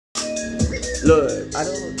Look, I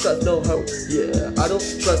don't trust no hoe, yeah, I don't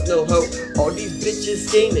trust no hoe. All these bitches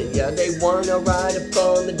scheming, yeah, they wanna ride up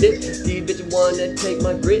on the dick. These bitches wanna take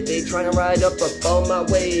my grit, they tryna ride up on my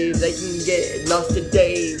waves. They can get lost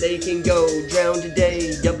today, they can go drown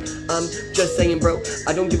today. Yup, I'm just saying, bro,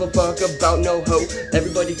 I don't give a fuck about no hoe.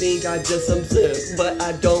 Everybody think I just some simp, but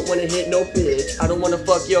I don't wanna hit no bitch. I don't wanna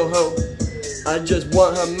fuck your hoe, I just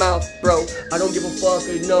want her mouth, bro. I don't give a fuck,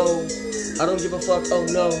 no. I don't give a fuck, oh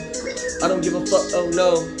no. I don't give a fuck, oh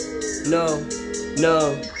no. No,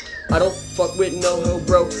 no. I don't fuck with no hoe,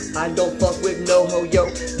 bro. I don't fuck with no hoe, yo.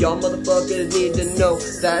 Y'all motherfuckers need to know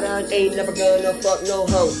that I ain't never gonna fuck no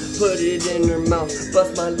hoe. Put it in her mouth,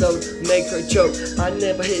 bust my load, make her choke. I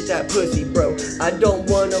never hit that pussy, bro. I don't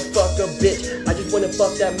wanna fuck a bitch, I just wanna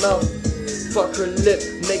fuck that mouth. Fuck her lip,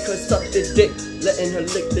 make her suck the dick, letting her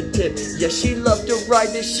lick the tip. Yeah, she love to ride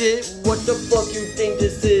this shit. What the fuck you think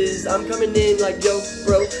this is? I'm coming in like, yo,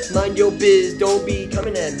 bro, mind your biz, don't be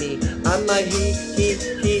coming at me. I might he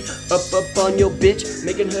up on your bitch,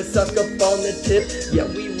 making her suck up on the tip. Yeah,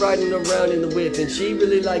 we riding around in the whip, and she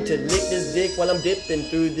really like to lick this dick while I'm dipping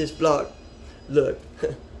through this block. Look,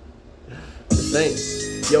 the same.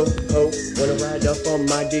 Yo, ho, wanna ride up on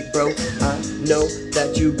my dick, bro? I know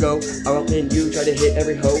that you go out and you try to hit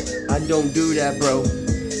every hoe. I don't do that, bro.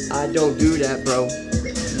 I don't do that, bro.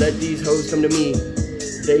 Let these hoes come to me.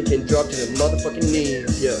 They can drop to the motherfucking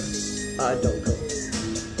knees, yeah. I don't go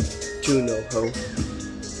to no hoe.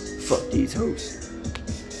 Fuck these hoes.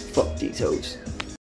 Fuck these hoes.